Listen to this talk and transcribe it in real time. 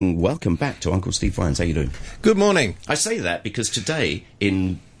welcome back to Uncle Steve Vines. How you doing? Good morning. I say that because today,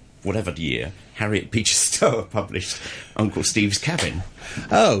 in whatever year, Harriet Beecher Stowe published Uncle Steve's Cabin.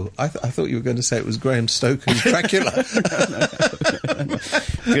 Oh, I thought you were going to say it was Graham Stoker's Dracula. No.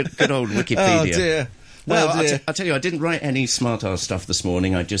 Good old Wikipedia. Oh, dear. Well, Oh, dear. I'll tell you, I didn't write any smart-ass stuff this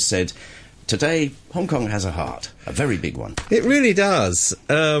morning. I just said, today, Hong Kong has a heart. A very big one. It really does.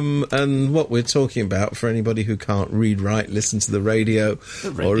 And what we're talking about, for anybody who can't read, write, listen to the radio.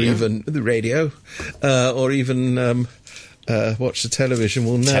 Or even the radio, or even watch the television,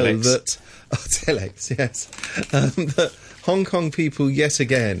 will know Telex. that... Oh, telex, yes. That Hong Kong people, yet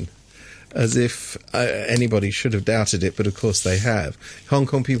again, as if anybody should have doubted it, but of course they have. Hong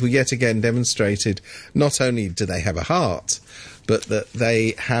Kong people yet again demonstrated not only do they have a heart, but that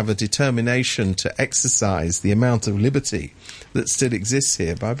they have a determination to exercise the amount of liberty that still exists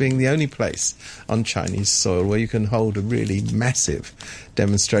here by being the only place on Chinese soil where you can hold a really massive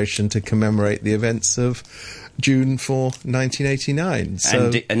demonstration to commemorate the events of June 4, 1989.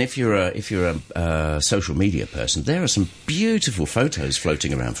 So, And if you're a social media person, there are some beautiful photos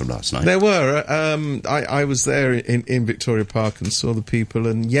floating around from last night. there were. I was there in Victoria Park and saw the people,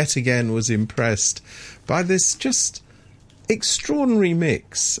 and yet again was impressed by this just extraordinary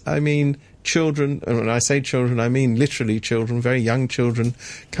mix. I mean, children, and when I say children, I mean literally children, very young children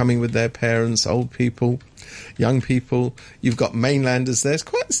coming with their parents, old people, young people. You've got mainlanders there. It's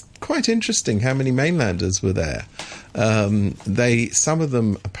quite interesting how many mainlanders were there. Some of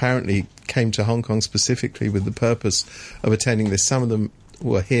them apparently came to Hong Kong specifically with the purpose of attending this. Some of them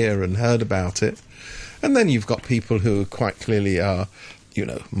were here and heard about it. And then you've got people who quite clearly are,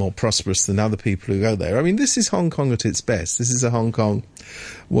 more prosperous than other people who go there. I mean, this is Hong Kong at its best. This is a Hong Kong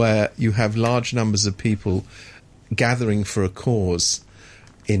where you have large numbers of people gathering for a cause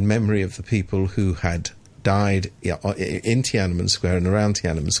in memory of the people who had died in Tiananmen Square and around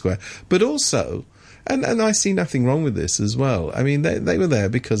Tiananmen Square. But also, and I see nothing wrong with this as well, I mean, they were there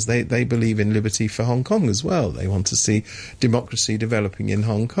because they believe in liberty for Hong Kong as well. They want to see democracy developing in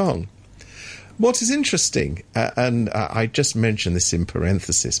Hong Kong. What is interesting, and I just mention this in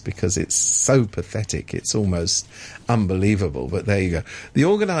parenthesis because it's so pathetic, it's almost unbelievable, but there you go. The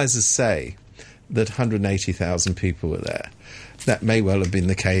organisers say that 180,000 people were there. That may well have been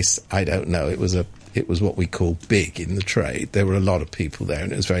the case, I don't know. It was what we call big in the trade. There were a lot of people there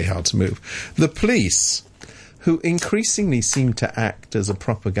and it was very hard to move. The police, who increasingly seem to act as a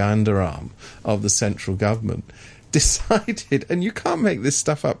propaganda arm of the central government, decided, and you can't make this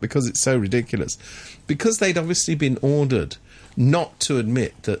stuff up because it's so ridiculous, because they'd obviously been ordered not to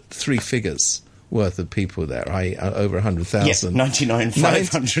admit that three figures worth of people there, i.e. over 100,000. Yes,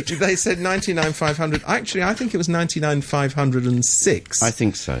 99,500. They said 99,500. Actually, I think it was 99,506. I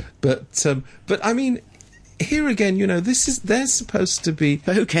think so. But I mean, here again, they're supposed to be.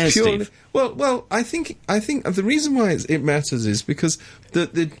 But who cares, purely, Steve? Well, I think the reason why it matters is because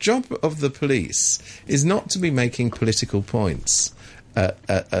the job of the police is not to be making political points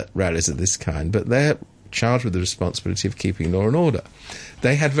at rallies of this kind, but they're charged with the responsibility of keeping law and order.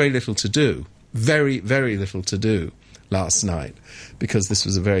 They had very little to do, very, very little to do last night, because this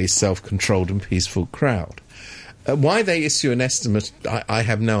was a very self-controlled and peaceful crowd. Why they issue an estimate, I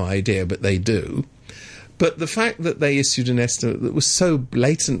have no idea, but they do. But the fact that they issued an estimate that was so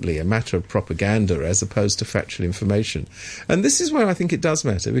blatantly a matter of propaganda as opposed to factual information. And this is where I think it does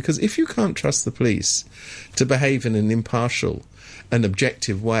matter, because if you can't trust the police to behave in an impartial and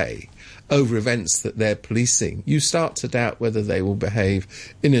objective way over events that they're policing, you start to doubt whether they will behave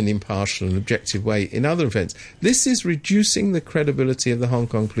in an impartial and objective way in other events. This is reducing the credibility of the Hong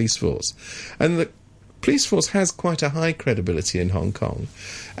Kong police force. And the police force has quite a high credibility in Hong Kong.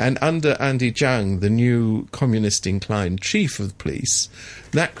 And under Andy Zhang, the new communist-inclined chief of the police,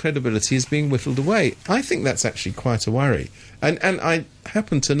 that credibility is being whittled away. I think that's actually quite a worry. And I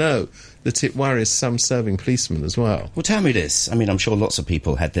happen to know that it worries some serving policemen as well. Well, tell me this. I mean, I'm sure lots of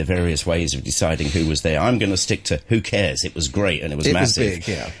people had their various ways of deciding who was there. I'm going to stick to who cares. It was great and it was massive. It was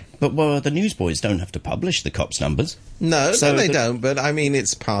big, yeah. But the newsboys don't have to publish the cops' numbers. No, they don't. But I mean,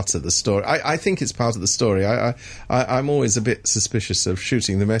 it's part of the story. I think it's part of the story. I'm always a bit suspicious of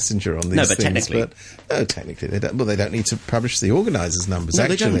shooting the messenger on these things. Technically they don't. Well, they don't need to publish the organisers' numbers. No,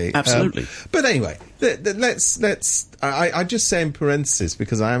 actually, they don't. Absolutely. But anyway, let's. I just say in parentheses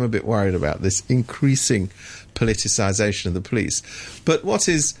because I am a bit worried about this increasing politicisation of the police. But what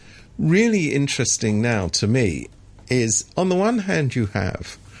is really interesting now to me is, on the one hand, you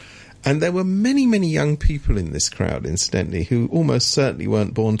have. And there were many, many young people in this crowd, incidentally, who almost certainly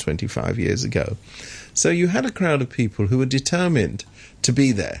weren't born 25 years ago. So you had a crowd of people who were determined to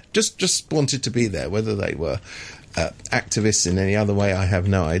be there, just wanted to be there, whether they were activists in any other way, I have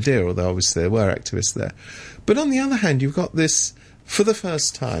no idea, although obviously there were activists there. But on the other hand, you've got this, for the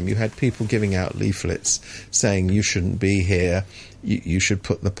first time, you had people giving out leaflets saying you shouldn't be here, you should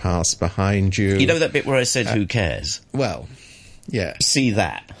put the past behind you. You know that bit where I said, who cares? Well, yeah. See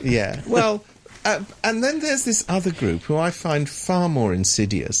that. Yeah, well... and then there's this other group who I find far more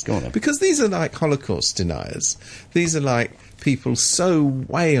insidious. Go on then. Because these are like Holocaust deniers. These are like people so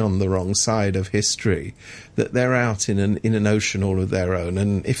way on the wrong side of history that they're out in an ocean all of their own,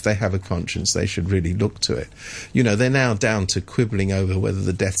 and if they have a conscience, they should really look to it. You know, they're now down to quibbling over whether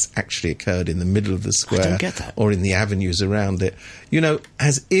the deaths actually occurred in the middle of the square I don't get that. or in the avenues around it. You know,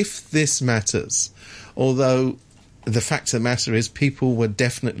 as if this matters. Although... the fact of the matter is people were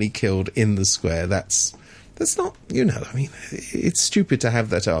definitely killed in the square. That's not, you know, I mean, it's stupid to have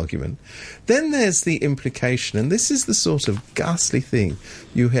that argument. Then there's the implication, and this is the sort of ghastly thing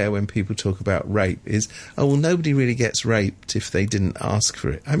you hear when people talk about rape, is, oh, well, nobody really gets raped if they didn't ask for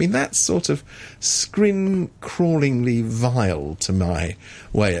it. I mean, that's sort of skin-crawlingly vile to my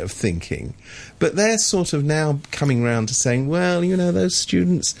way of thinking. But they're sort of now coming round to saying, well, you know, those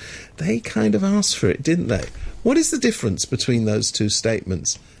students, they kind of asked for it, didn't they? What is the difference between those two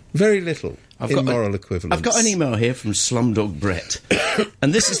statements? Very little in moral equivalence. I've got an email here from Slumdog Brett,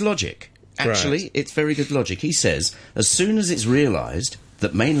 and this is logic. Actually, Right. It's very good logic. He says, as soon as it's realised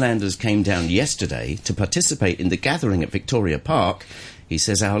that mainlanders came down yesterday to participate in the gathering at Victoria Park, he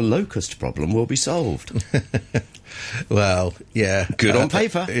says our locust problem will be solved. Well, yeah. Good on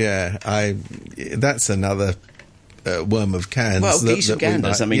paper. Yeah, that's another worm of cans. Well, geese and we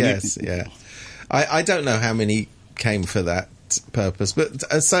ganders, might- I mean, yes, yeah. I don't know how many came for that purpose, but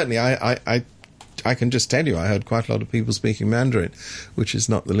certainly I can just tell you I heard quite a lot of people speaking Mandarin, which is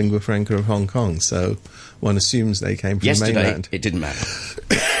not the lingua franca of Hong Kong, so one assumes they came from the Yesterday, mainland. it didn't matter.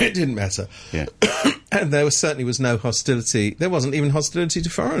 It didn't matter. Yeah. And there certainly was no hostility. There wasn't even hostility to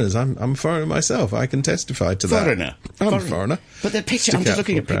foreigners. I'm a foreigner myself. I can testify to that. Foreigner. I'm a foreigner. But the picture, Stick I'm just out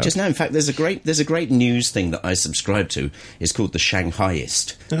looking for at a pictures crowd. now. In fact, there's a great news thing that I subscribe to. It's called the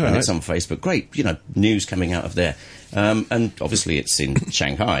Shanghaiist, and right. it's on Facebook. Great, you know, news coming out of there. And obviously it's in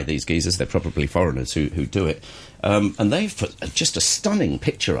Shanghai. These geezers, they're probably foreigners who do it. And they've put just a stunning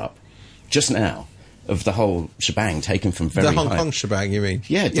picture up just now of the whole shebang taken from very The Hong high. Kong shebang, you mean?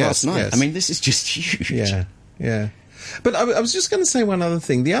 Yeah, Yes, last night. yes. I mean, this is just huge. Yeah, yeah. But I was just going to say one other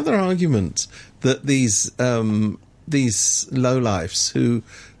thing. The other argument that these lowlifes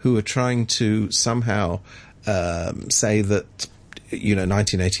who are trying to somehow say that, you know,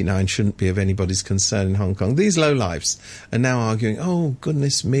 1989 shouldn't be of anybody's concern in Hong Kong. These lowlifes are now arguing, oh,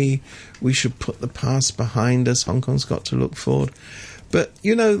 goodness me, we should put the past behind us. Hong Kong's got to look forward. But,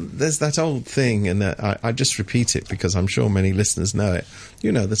 you know, there's that old thing, and I just repeat it because I'm sure many listeners know it,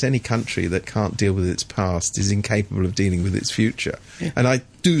 you know, that any country that can't deal with its past is incapable of dealing with its future. Yeah. And I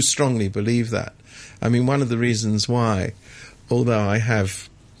do strongly believe that. I mean, one of the reasons why, although I have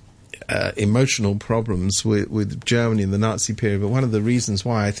emotional problems with Germany in the Nazi period, but one of the reasons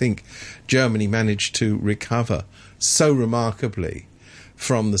why I think Germany managed to recover so remarkably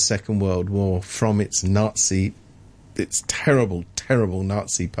from the Second World War, from its terrible, terrible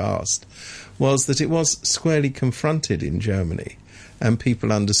Nazi past, was that it was squarely confronted in Germany, and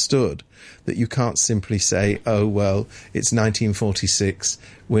people understood that you can't simply say, oh, well, it's 1946,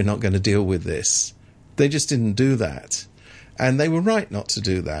 we're not going to deal with this. They just didn't do that. And they were right not to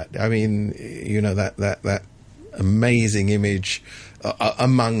do that. I mean, you know, that amazing image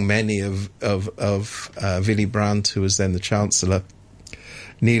among many of Willy Brandt, who was then the Chancellor,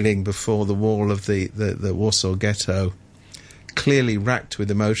 kneeling before the wall of the Warsaw Ghetto, clearly racked with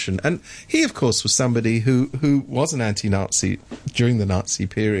emotion. And he, of course, was somebody who was an anti-Nazi during the Nazi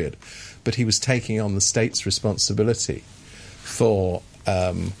period, but he was taking on the state's responsibility for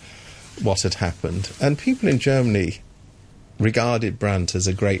what had happened. And people in Germany regarded Brandt as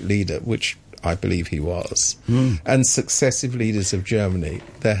a great leader, which I believe he was. And successive leaders of Germany,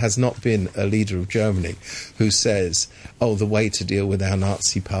 there has not been a leader of Germany who says, oh, the way to deal with our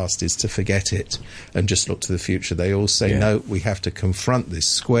Nazi past is to forget it and just look to the future. They all say, no, we have to confront this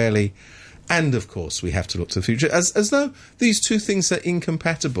squarely. And, of course, we have to look to the future, as though these two things are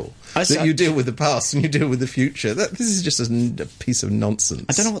incompatible, that you deal with the past and you deal with the future. This is just a piece of nonsense.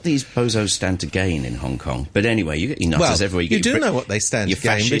 I don't know what these bozos stand to gain in Hong Kong, but anyway, you get your nutters everywhere. You do know what they stand to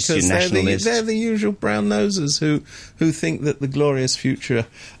gain, because they're the usual brown nosers who think that the glorious future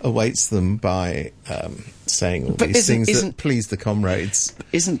awaits them by saying all these things that please the comrades.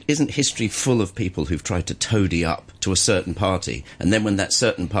 Isn't history full of people who've tried to toady up to a certain party, and then when that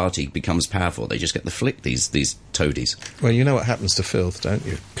certain party becomes powerful, they just get the flick, these toadies? Well, you know what happens to filth, don't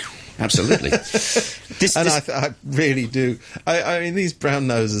you? Absolutely. I really do. I mean, these brown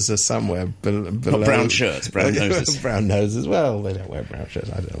noses are somewhere below. Not brown shirts, brown noses. Brown noses. Well, they don't wear brown shirts.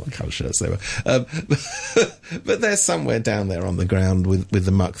 I don't know what colour shirts they wear. But they're somewhere down there on the ground with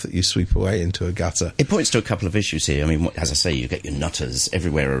the muck that you sweep away into a gutter. It points to a couple of issues here. I mean, as I say, you get your nutters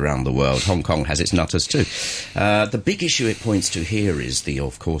everywhere around the world. Hong Kong has its nutters too. The big issue it points to here is,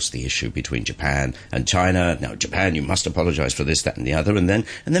 of course, the issue between Japan and China. Now, Japan, you must apologise for this, that and the other. And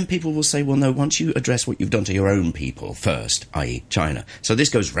then people will say, well, no, once you address what you've done to your own people first, i.e. China. So this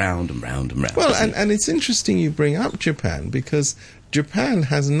goes round and round and round. Well, and it's interesting you bring up Japan, because Japan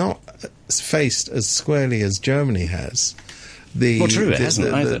has not faced as squarely as Germany has the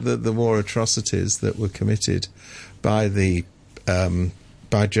war atrocities that were committed by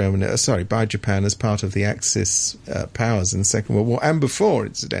by Japan as part of the Axis powers in the Second World War, and before,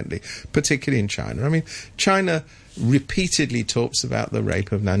 incidentally, particularly in China. I mean, China repeatedly talks about the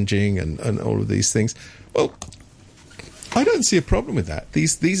rape of Nanjing and all of these things. Well, I don't see a problem with that.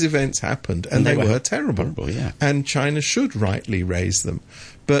 These events happened, and they were terrible. Horrible, yeah. And China should rightly raise them.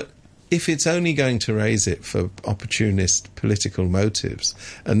 But if it's only going to raise it for opportunist political motives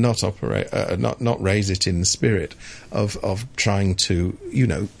and not raise it in the spirit of trying to,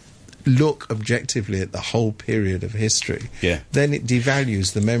 look objectively at the whole period of history, then it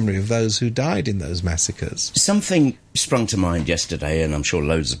devalues the memory of those who died in those massacres. Something sprung to mind yesterday, and I'm sure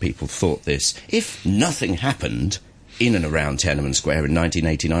loads of people thought this. If nothing happened in and around Tiananmen Square in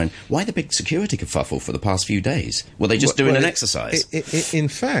 1989, why the big security kerfuffle for the past few days? Were they just doing an exercise? In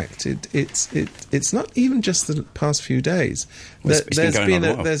fact, it's not even just the past few days.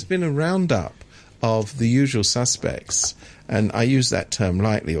 There's been a roundup of the usual suspects, and I use that term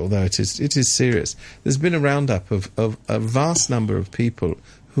lightly, although it is serious. There's been a roundup of a vast number of people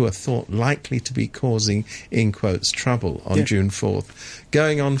who are thought likely to be causing, in quotes, trouble on June 4th,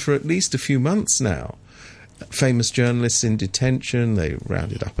 going on for at least a few months now. Famous journalists in detention. They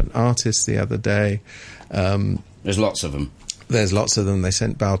rounded up an artist the other day. There's lots of them. There's lots of them. They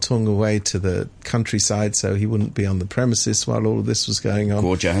sent Bao Tung away to the countryside so he wouldn't be on the premises while all of this was going on.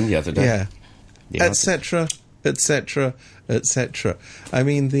 Guo Jian the other day. Yeah. Etc., etc., etc. I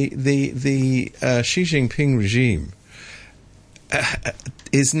mean, the Xi Jinping regime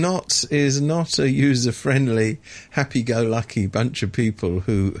is not a user-friendly, happy-go-lucky bunch of people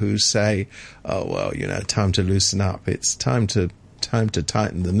who say, "Oh well, time to loosen up. It's time to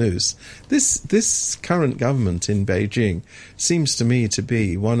tighten the noose." This current government in Beijing seems to me to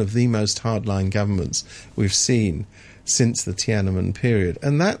be one of the most hardline governments we've seen since the Tiananmen period,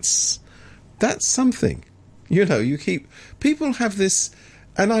 and that's something. People have this.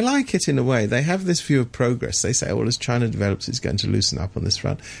 And I like it in a way. They have this view of progress. They say, oh, well, as China develops, it's going to loosen up on this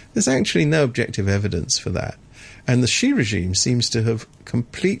front. There's actually no objective evidence for that. And the Xi regime seems to have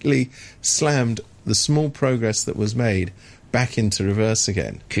completely slammed the small progress that was made back into reverse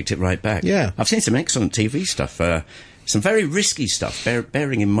again. Kicked it right back. Yeah. I've seen some excellent TV stuff. Some very risky stuff,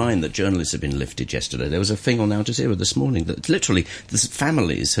 bearing in mind that journalists had been lifted yesterday. There was a thing on Al Jazeera this morning that literally the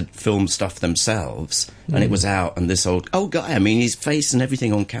families had filmed stuff themselves, and it was out, and this old guy, I mean, his face and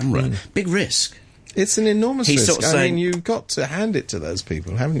everything on camera. Big risk. It's an enormous risk. I mean, you've got to hand it to those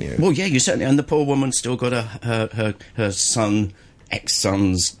people, haven't you? Well, yeah, you certainly. And the poor woman still got her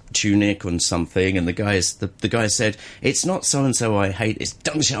ex-son's tunic and something, and the guy said, "It's not so-and-so I hate, it's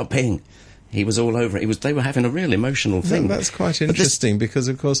Deng Xiaoping." He was all over it. They were having a real emotional thing. No, that's quite interesting because,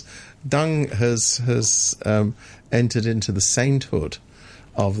 of course, Deng has entered into the sainthood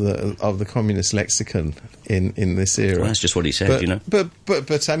of the communist lexicon in this era. Well, that's just what he said,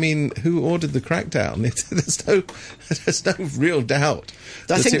 But I mean, who ordered the crackdown? There's no real doubt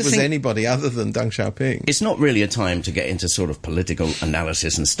that it was anybody other than Deng Xiaoping. It's not really a time to get into sort of political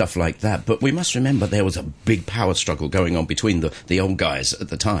analysis and stuff like that, but we must remember there was a big power struggle going on between the old guys at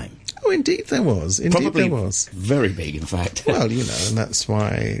the time. Oh, indeed there was. Probably there was. Very big, in fact. Well, and that's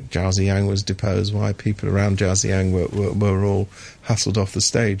why Zhao Ziyang was deposed, why people around Zhao Ziyang were all hustled off the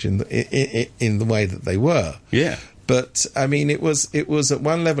stage in the way that they were. Yeah. But, I mean, it was at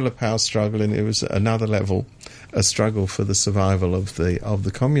one level a power struggle, and it was at another level a struggle for the survival of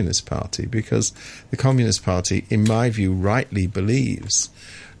the Communist Party, because the Communist Party, in my view, rightly believes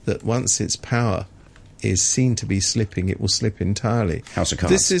that once its power is seen to be slipping, it will slip entirely. House of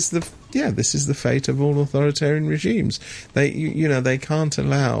Cards. This is the fate of all authoritarian regimes. They can't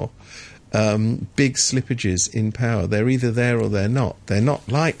allow big slippages in power. They're either there or they're not. They're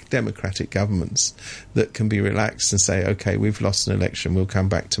not like democratic governments that can be relaxed and say, okay, we've lost an election, we'll come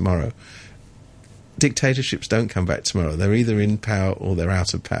back tomorrow. Dictatorships don't come back tomorrow. They're either in power or they're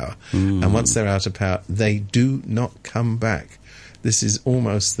out of power. And once they're out of power, they do not come back. this is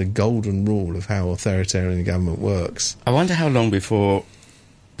almost the golden rule of how authoritarian government works. I wonder how long before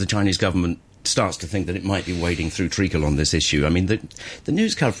the Chinese government starts to think that it might be wading through treacle on this issue. I mean, the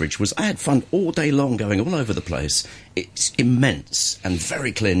news coverage was... I had fun all day long going all over the place. It's immense and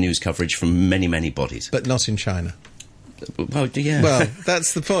very clear news coverage from many, many bodies. But not in China. Well, yeah. Well,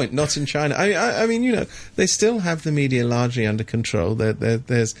 that's the point. Not in China. I mean, you know, they still have the media largely under control.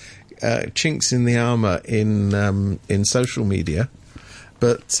 There's chinks in the armour in social media,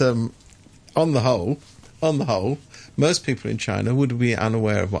 but on the whole, most people in China would be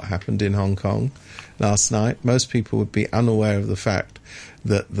unaware of what happened in Hong Kong last night. Most people would be unaware of the fact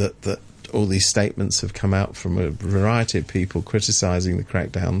that all these statements have come out from a variety of people criticising the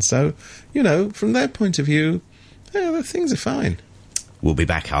crackdown. So, you know, from their point of view, things are fine. We'll be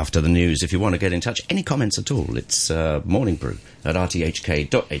back after the news. If you want to get in touch, any comments at all, it's Morning Brew at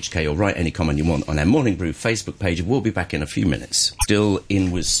rthk.hk, or write any comment you want on our Morning Brew Facebook page. We'll be back in a few minutes. Still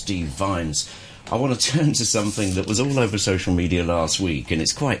in with Steve Vines. I want to turn to something that was all over social media last week, and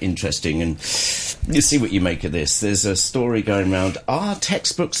it's quite interesting, and you see what you make of this. There's a story going around, are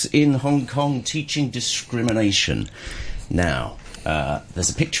textbooks in Hong Kong teaching discrimination? Now, there's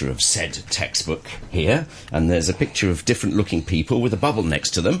a picture of said textbook here, and there's a picture of different looking people with a bubble next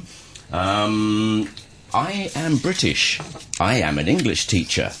to them. I am British. I am an English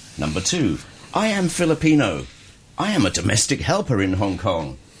teacher. Number 2, I am Filipino. I am a domestic helper in Hong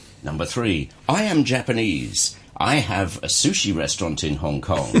Kong. Number 3, I am Japanese. I have a sushi restaurant in Hong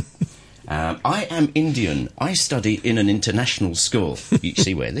Kong. I am Indian. I study in an international school. You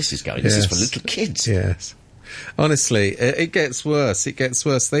see where this is going. This is for little kids. Yes. Honestly, it gets worse. It gets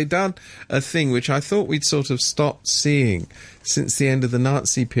worse. They've done a thing which I thought we'd sort of stopped seeing since the end of the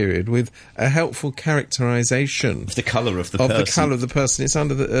Nazi period, with a helpful characterisation of the colour of the person. Of the colour of the person. It's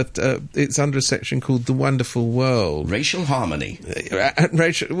under it's under a section called The Wonderful World. Racial harmony.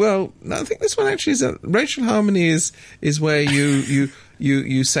 Well, no, I think this one actually is racial harmony is where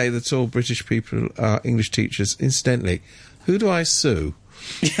you say that all British people are English teachers. Incidentally, who do I sue?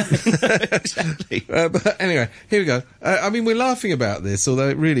 Exactly. But anyway, here we go. I mean, we're laughing about this, although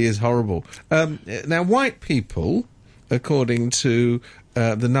it really is horrible. Now, white people, according to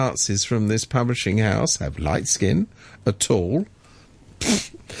the Nazis from this publishing house, have light skin, are tall,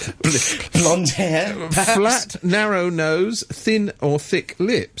 blonde hair, perhaps. Flat, narrow nose, thin or thick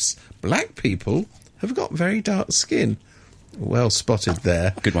lips. Black people have got very dark skin. Well spotted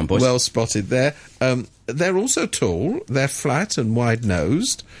there. Good one, boys. Well spotted there. They're also tall, they're flat and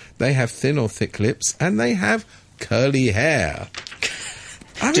wide-nosed, they have thin or thick lips, and they have curly hair.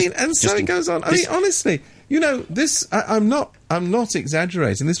 I mean, and so it goes on. I mean, honestly, you know, this, I'm not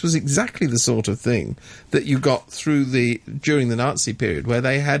exaggerating. This was exactly the sort of thing that you got during the Nazi period, where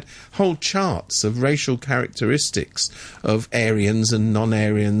they had whole charts of racial characteristics of Aryans and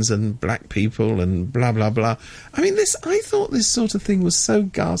non-Aryans and black people and blah, blah, blah. I mean, I thought this sort of thing was so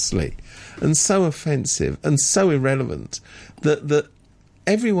ghastly and so offensive and so irrelevant that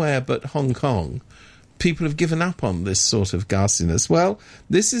everywhere but Hong Kong, people have given up on this sort of ghastliness. Well,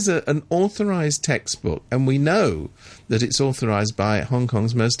 this is an authorised textbook, and we know that it's authorised by Hong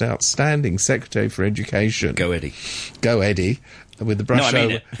Kong's most outstanding Secretary for Education. Go Eddie. Go Eddie. With the brush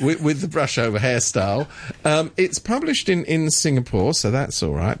with the brush over hairstyle. It's published in Singapore, so that's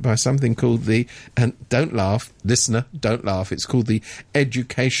all right, by something called and don't laugh, listener, don't laugh, it's called the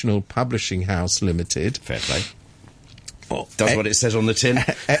Educational Publishing House Limited. Fair play. Does what it says on the tin.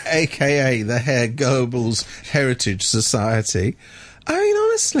 AKA the Herr Goebbels Heritage Society. I mean,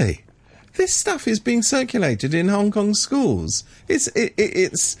 honestly, this stuff is being circulated in Hong Kong schools. It's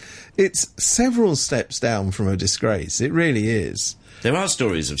several steps down from a disgrace. It really is. There are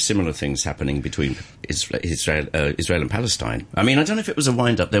stories of similar things happening between Israel and Palestine. I mean, I don't know if it was a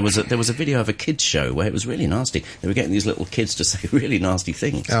wind-up. There was a video of a kids' show where it was really nasty. They were getting these little kids to say really nasty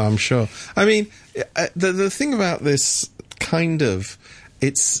things. Oh, I'm sure. I mean, the thing about this kind of... I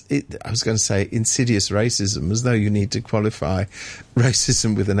was going to say insidious racism, as though you need to qualify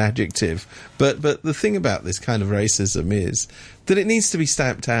racism with an adjective. But the thing about this kind of racism is that it needs to be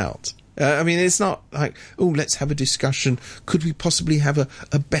stamped out. I mean, it's not like, oh, let's have a discussion. Could we possibly have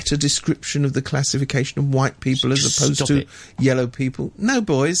a better description of the classification of white people as opposed to yellow people? No,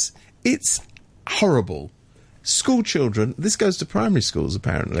 boys, it's horrible. school children. This goes to primary schools,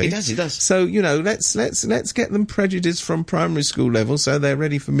 apparently. It does. So, let's get them prejudiced from primary school level so they're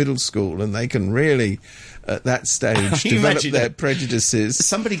ready for middle school and they can really, at that stage, develop their prejudices.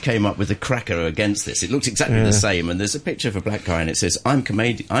 Somebody came up with a cracker against this. It looks exactly the same, and there's a picture of a black guy, and it says, I'm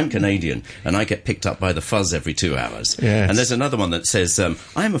Canadian, and I get picked up by the fuzz every 2 hours. Yes. And there's another one that says, I'm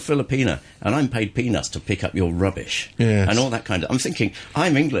a Filipina, and I'm paid peanuts to pick up your rubbish. Yes. And all that kind of... I'm thinking,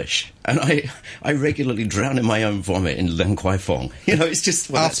 I'm English, and I regularly drown in my own vomit in Lang Kwai Fong. It's just...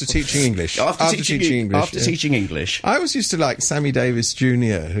 Well, after teaching English. After teaching English. I always used to like Sammy Davis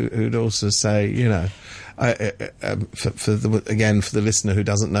Jr., who'd also say, for the listener who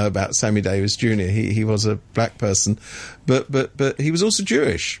doesn't know about Sammy Davis Jr., he was a black person, but he was also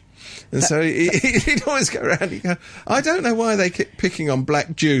Jewish. And so he'd always go around and go, I don't know why they keep picking on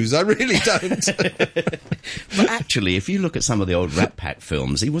black Jews. I really don't. But actually, if you look at some of the old Rat Pack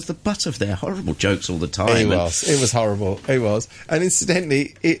films, he was the butt of their horrible jokes all the time. He was. It was horrible. He was. And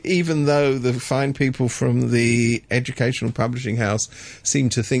incidentally, even though the fine people from the Educational Publishing House seem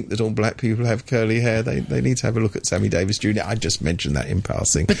to think that all black people have curly hair, they need to have a look at Sammy Davis Jr. I just mentioned that in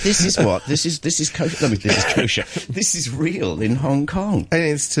passing. But this is what? This is kosher. This is kosher. This is real in Hong Kong. And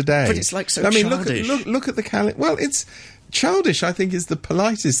it's today. But it's like so childish. Look at the calendar. Well, it's childish, I think, is the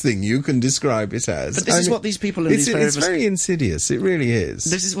politest thing you can describe it as. But this is what these people in these various... It's very insidious. It really is.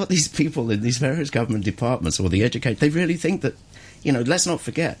 This is what these people in these various government departments or the they really think that... let's not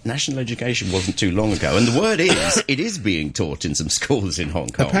forget, national education wasn't too long ago, and the word is, it is being taught in some schools in Hong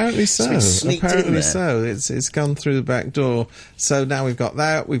Kong. Apparently so. Apparently so. It's gone through the back door. So now we've got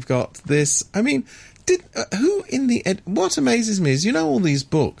that, we've got this. I mean... what amazes me is, all these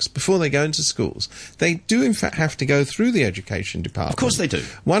books, before they go into schools, they do in fact have to go through the education department. Of course they do.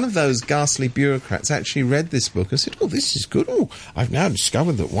 One of those ghastly bureaucrats actually read this book and said, this is good. I've now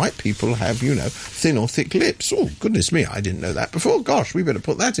discovered that white people have, thin or thick lips. Oh, goodness me, I didn't know that before. Gosh, we better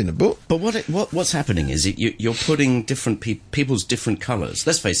put that in a book. But what's happening is you're putting different people's different colours.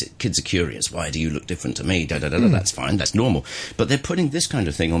 Let's face it, kids are curious. Why do you look different to me? That's fine, that's normal. But they're putting this kind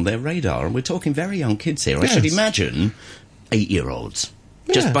of thing on their radar, and we're talking very young kids here. Yes. I should imagine 8-year-olds,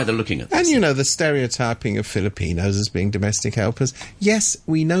 just by the looking at this. And, the stereotyping of Filipinos as being domestic helpers. Yes,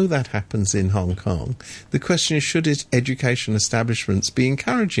 we know that happens in Hong Kong. The question is, should education establishments be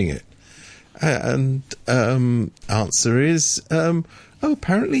encouraging it? And answer is...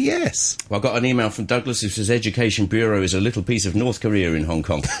 apparently yes. Well, I got an email from Douglas who says Education Bureau is a little piece of North Korea in Hong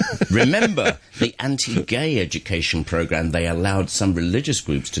Kong. Remember the anti-gay education program they allowed some religious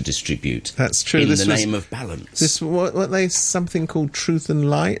groups to distribute. That's true. In the name of balance. Something called Truth and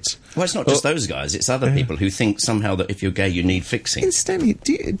Light. Well, it's not just those guys. It's other people who think somehow that if you're gay, you need fixing. Incidentally,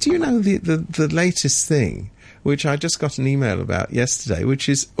 do you know the latest thing, which I just got an email about yesterday, which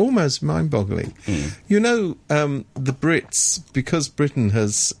is almost mind-boggling. The Brits, because Britain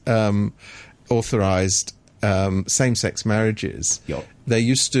has authorised same-sex marriages, they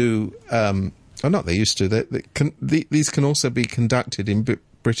used to... these can also be conducted in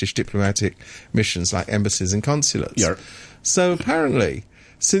British diplomatic missions like embassies and consulates. Yep. So apparently,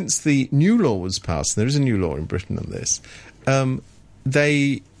 since the new law was passed, there is a new law in Britain on this,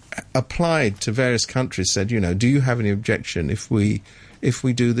 they... applied to various countries, said, do you have any objection if we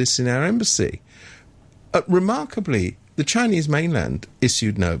do this in our embassy? Remarkably, the Chinese mainland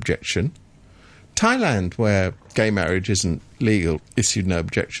issued no objection. Thailand, where gay marriage isn't legal, issued no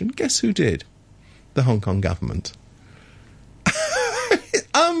objection. Guess who did? The Hong Kong government.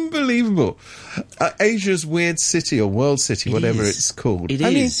 Unbelievable. Asia's weird city, or world city, whatever it's called. It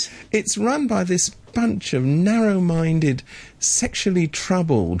is. It's run by this bunch of narrow-minded, sexually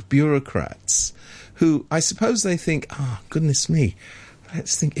troubled bureaucrats who, I suppose they think, goodness me,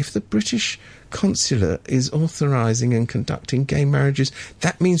 let's think, if the British consulate is authorising and conducting gay marriages,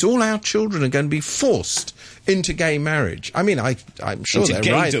 that means all our children are going to be forced into gay marriage. I mean, I'm sure they're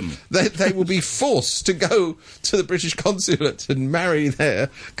right. They will be forced to go to the British consulate and marry their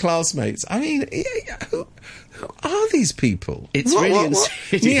classmates. I mean, who are these people? It's what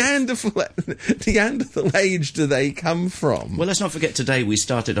Neanderthal age do they come from? Well, let's not forget today we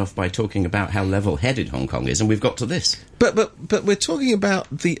started off by talking about how level-headed Hong Kong is, and we've got to this. But we're talking about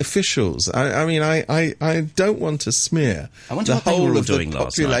the officials. I don't want to smear the whole of the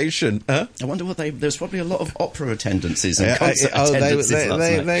population. I wonder what there's probably a lot of opera attendances and concert attendances last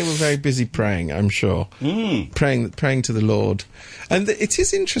night. They were very busy praying, I'm sure. Praying to the Lord. And it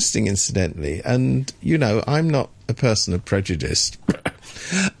is interesting, incidentally, and, I'm not a person of prejudice,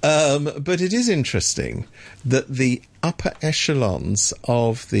 but it is interesting that the upper echelons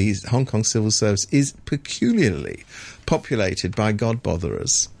of the Hong Kong civil service is peculiarly populated by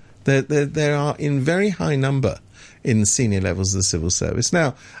God-botherers. There are in very high number in the senior levels of the civil service.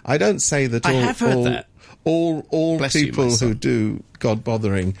 Now, I don't say that I have heard that. all Bless you, people my son. who do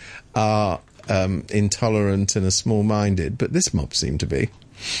God-bothering are intolerant and are small-minded, but this mob seemed to be.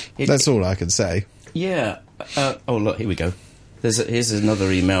 That's all I can say. Yeah. Oh, look, here we go. Here's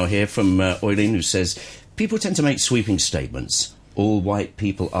another email here from Oilin, who says, people tend to make sweeping statements. All white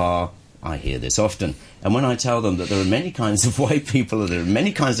people are... I hear this often. And when I tell them that there are many kinds of white people and there are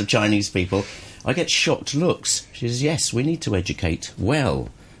many kinds of Chinese people, I get shocked looks. She says, yes, we need to educate well.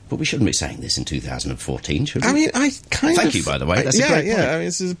 But we shouldn't be saying this in 2014, should we? I mean, Thank you, by the way. That's a great point. I mean,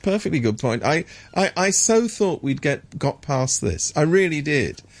 this is a perfectly good point. I so thought we'd got past this. I really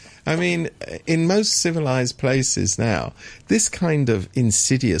did. I mean, in most civilized places now, this kind of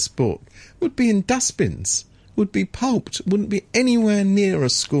insidious book would be in dustbins, would be pulped, wouldn't be anywhere near a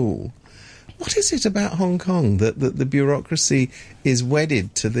school. What is it about Hong Kong that the bureaucracy is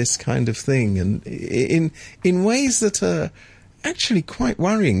wedded to this kind of thing, and in ways that are actually quite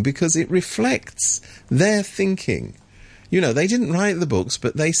worrying, because it reflects their thinking. You know, they didn't write the books,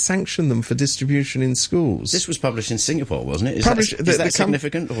 but they sanctioned them for distribution in schools. This was published in Singapore, wasn't it? Is that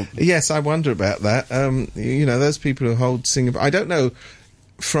significant? Or? Yes, I wonder about that. You know, those people who hold Singapore... I don't know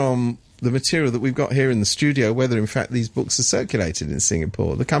from the material that we've got here in the studio whether, in fact, these books are circulated in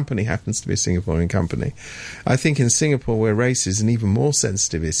Singapore. The company happens to be a Singaporean company. I think in Singapore, where race is an even more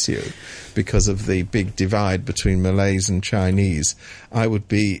sensitive issue because of the big divide between Malays and Chinese, I would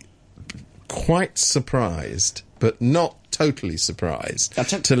be quite surprised, but not totally surprised,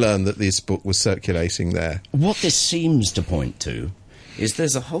 to learn that this book was circulating there. What this seems to point to is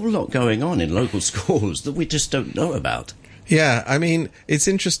there's a whole lot going on in local schools that we just don't know about. Yeah, I mean, it's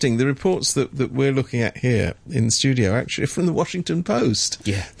interesting. The reports that we're looking at here in the studio actually are from the Washington Post.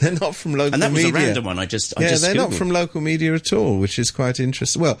 Yeah. They're not from local media. And that was a random one. I just they're Googled. not from local media at all, which is quite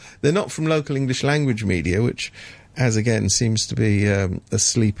interesting. Well, they're not from local English language media, which, as again, seems to be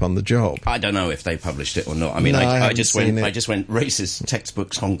asleep on the job. I don't know if they published it or not. I mean, No, I just went it. Racist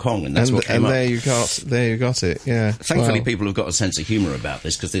textbooks Hong Kong, and that's what came up. And there you got it. Yeah. Thankfully, Well, people have got a sense of humour about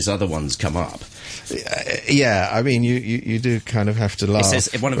this, because there's other ones come up. yeah, I mean, you do kind of have to laugh. It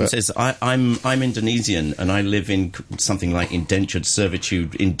says, one of them says, I'm Indonesian and I live in something like indentured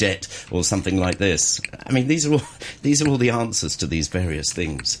servitude in debt or something like this. I mean, these are all the answers to these various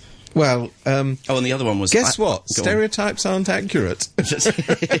things. Well, and the other one was... guess what? Go on. Stereotypes aren't accurate.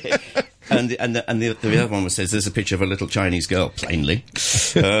 And the other one says, there's a picture of a little Chinese girl, plainly,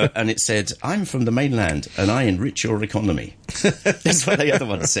 and it said, I'm from the mainland and I enrich your economy. That's what the other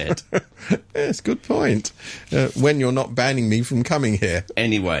one said. Yes, good point. When you're not banning me from coming here.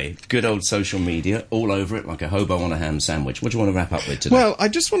 Anyway, good old social media, all over it like a hobo on a ham sandwich. What do you want to wrap up with today? Well, I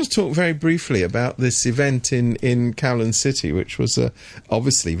just want to talk very briefly about this event in Kowloon City, which was a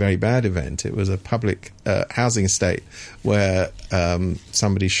obviously very bad event. It was a public housing estate where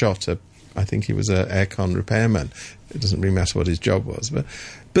somebody shot I think he was an aircon repairman. It doesn't really matter what his job was.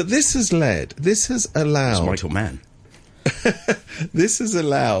 But this has allowed... It's Michael Mann. This has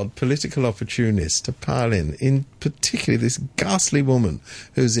allowed political opportunists to pile in particularly this ghastly woman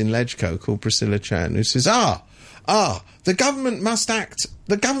who's in Ledco called Priscilla Chan, who says, the government must act.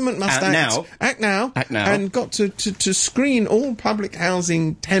 The government must act now. And got to screen all public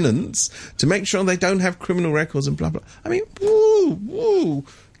housing tenants to make sure they don't have criminal records and blah, blah. I mean, woo.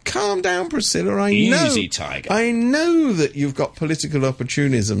 Calm down, Priscilla. Easy, Tiger. I know that you've got political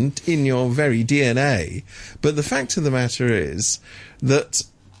opportunism in your very DNA, but the fact of the matter is that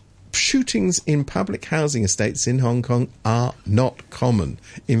shootings in public housing estates in Hong Kong are not common.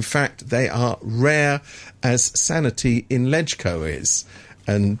 In fact, they are rare as sanity in Ledco is.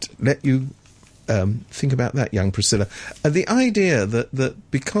 And let you think about that, young Priscilla. The idea that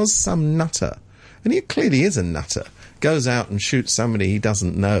because some nutter, and he clearly is a nutter, goes out and shoots somebody he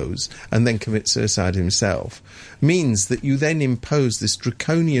doesn't know and then commits suicide himself, means that you then impose this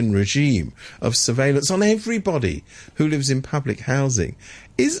draconian regime of surveillance on everybody who lives in public housing.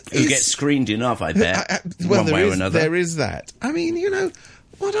 Who gets screened enough, I bet, well, one way or another. There is that. I mean, you know,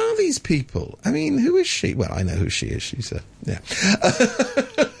 what are these people? I mean, who is she? Well, I know who she is. She's a... Yeah.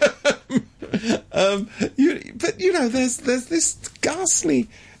 But, you know, there's this ghastly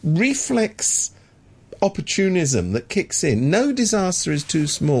reflex opportunism that kicks in. No disaster is too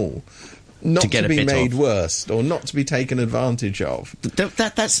small not to be made worse or not to be taken advantage of.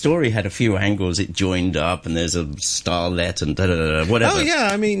 That story had a few angles. It joined up, and there's a starlet and whatever. Oh yeah,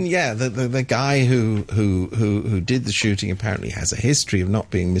 I mean, yeah, the guy who did the shooting apparently has a history of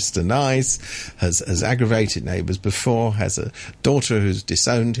not being Mr. Nice, has aggravated neighbours before, has a daughter who's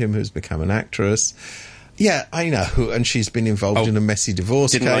disowned him, who's become an actress. Yeah, I know, and she's been involved in a messy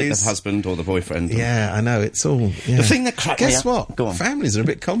divorce Didn't like case. the husband or the boyfriend. Yeah, I know, it's all... Yeah. The thing that cracked me Guess up... what? Go on. Families are a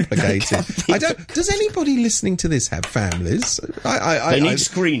bit complicated. Does anybody listening to this have families? They need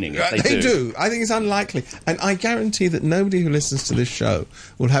screening if They do. I think it's unlikely. And I guarantee that nobody who listens to this show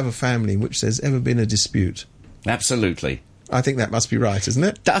will have a family in which there's ever been a dispute. Absolutely. I think that must be right, isn't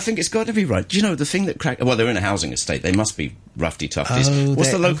it? I think it's got to be right. Do you know, the thing that cracked... Well, they're in a housing estate. They must be roughy-tufties. Oh, What's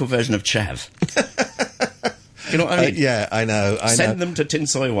the local version of chav? You know what I mean? Yeah, I know. Send them to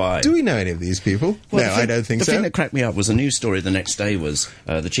Tinsoy Y. Do we know any of these people? Well, no, I don't think so. The thing that cracked me up was a news story the next day was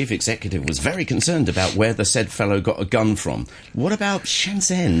the chief executive was very concerned about where the said fellow got a gun from. What about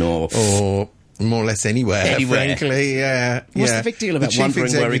Shenzhen or more or less anywhere, frankly, yeah. What's the big deal about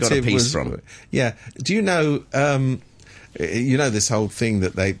wondering where he got a piece from? Yeah. Do you know, this whole thing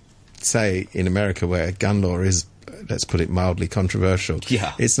that they say in America where gun law is, let's put it mildly, controversial.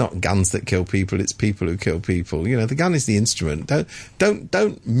 Yeah. It's not guns that kill people, it's people who kill people. You know, the gun is the instrument.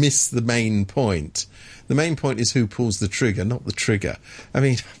 Don't miss the main point. The main point is who pulls the trigger, not the trigger. I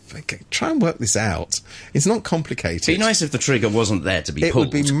mean, try and work this out. It's not complicated. It'd be nice if the trigger wasn't there to be pulled.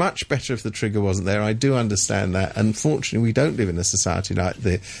 It would be much better if the trigger wasn't there. I do understand that. Unfortunately, we don't live in a society like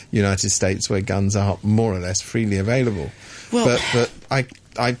the United States where guns are more or less freely available. Well, but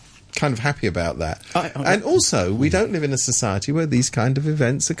I'm kind of happy about that. And also, we don't live in a society where these kind of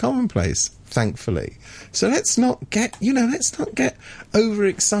events are commonplace, thankfully. So let's not get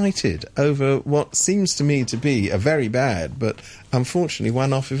overexcited over what seems to me to be a very bad, but unfortunately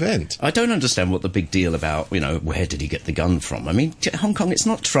one-off event. I don't understand what the big deal about, where did he get the gun from? I mean, Hong Kong, it's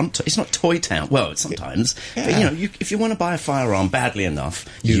not it's not Toy Town. Well, sometimes. Yeah. But, if you want to buy a firearm badly enough,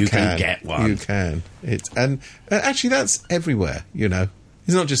 you can get one. You can. And actually, that's everywhere,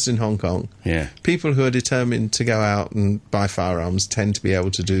 It's not just in Hong Kong. Yeah. People who are determined to go out and buy firearms tend to be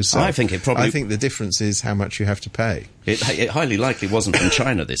able to do so. I think the difference is how much you have to pay. It highly likely wasn't from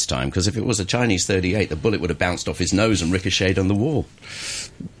China this time, because if it was a Chinese .38, the bullet would have bounced off his nose and ricocheted on the wall.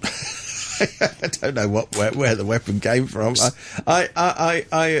 I don't know where the weapon came from.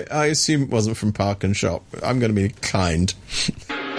 I assume it wasn't from Park and Shop. I'm going to be kind.